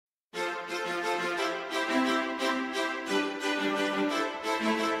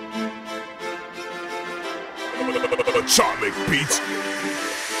Atomic beats.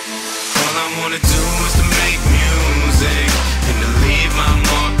 All I wanna do is to make music and to leave my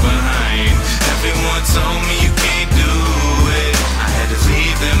mark behind. Everyone told me you can't do it, I had to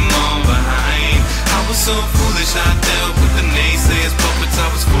leave them all behind. I was so foolish, I dealt with the naysayers, puppets, I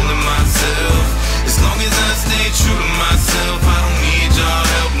was fooling myself. As long as I stay true to myself, I don't need your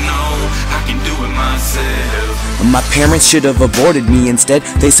help, no, I can do it myself. My parents should have aborted me, instead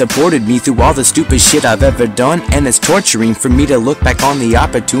they supported me through all the stupid shit I've ever done. And it's torturing for me to look back on the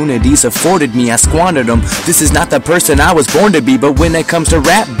opportunities afforded me. I squandered them. This is not the person I was born to be, but when it comes to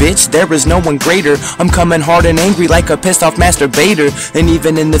rap, bitch, there is no one greater. I'm coming hard and angry like a pissed off masturbator, and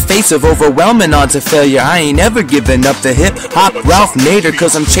even in the face of overwhelming odds of failure, I ain't ever giving up the hip hop Ralph Nader,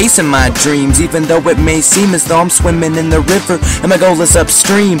 cause I'm chasing my dreams, even though it may seem as though I'm swimming in the river and my goal is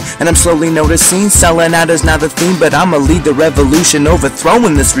upstream. And I'm slowly noticing selling out is not the theme, but I'ma lead the revolution,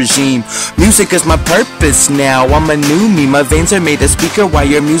 overthrowing this regime. Music is my purpose now, I'm a new me. My veins are made of speaker while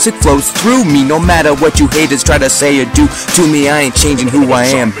your music flows through me. No matter what you haters try to say or do to me, I ain't changing who I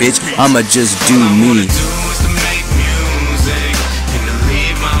am, bitch, I'ma just do me.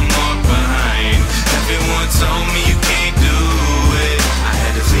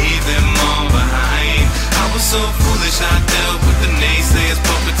 So foolish, I dealt with the naysayers,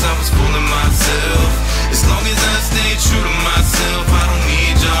 puppets, I was fooling myself. As long as I stay true to myself, I don't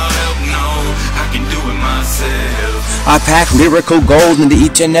need your help, no, I can do it myself. I pack lyrical gold into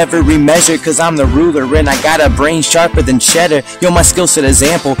each and every measure, cause I'm the ruler and I got a brain sharper than cheddar. Yo, my skill set is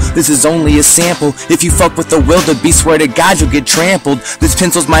ample, this is only a sample. If you fuck with the Wildebeest, swear to God you'll get trampled. This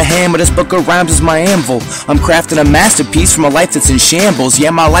pencil's my hammer, this book of rhymes is my anvil. I'm crafting a masterpiece from a life that's in shambles.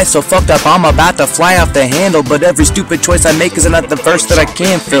 Yeah, my life's so fucked up I'm about to fly off the handle, but every stupid choice I make is another verse that I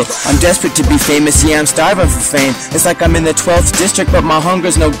can fill. I'm desperate to be famous, yeah, I'm starving for fame. It's like I'm in the 12th district, but my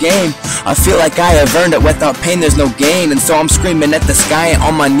hunger's no game. I feel like I have earned it, without pain there's no gain. And so I'm screaming at the sky and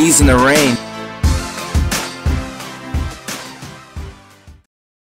on my knees in the rain.